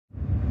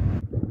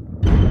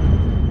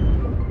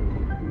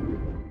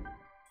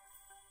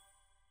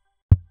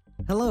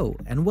Hello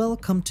and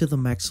welcome to the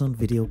Maxon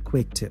video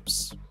quick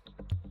tips.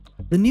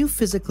 The new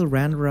physical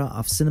renderer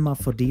of Cinema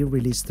 4D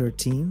release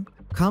 13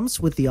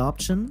 comes with the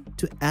option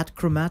to add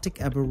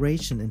chromatic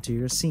aberration into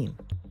your scene.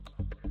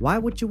 Why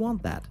would you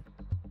want that?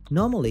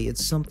 Normally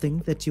it's something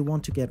that you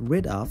want to get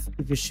rid of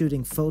if you're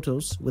shooting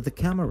photos with a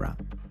camera.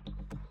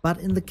 But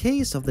in the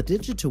case of the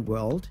digital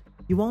world,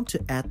 you want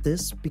to add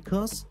this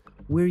because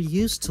we're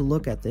used to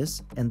look at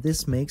this, and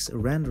this makes a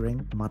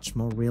rendering much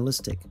more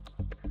realistic.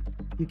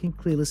 You can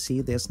clearly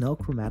see there's no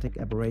chromatic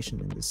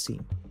aberration in this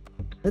scene.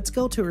 Let's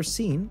go to our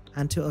scene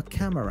and to a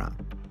camera,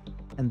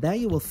 and there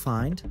you will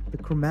find the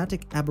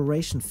chromatic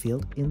aberration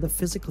field in the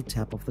physical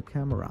tab of the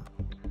camera.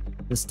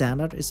 The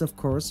standard is of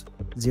course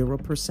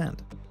 0%.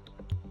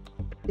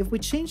 If we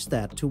change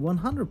that to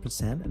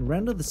 100% and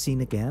render the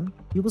scene again,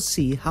 you will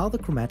see how the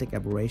chromatic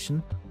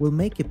aberration will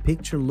make your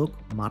picture look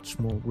much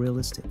more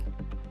realistic.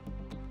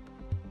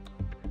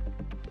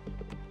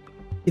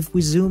 If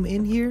we zoom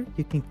in here,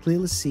 you can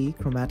clearly see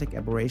chromatic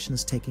aberration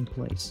is taking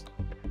place.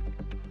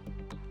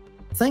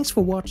 Thanks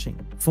for watching.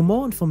 For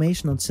more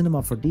information on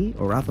Cinema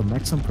 4D or other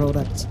Maxon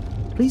products,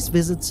 please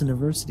visit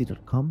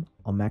cineversity.com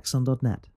or maxon.net.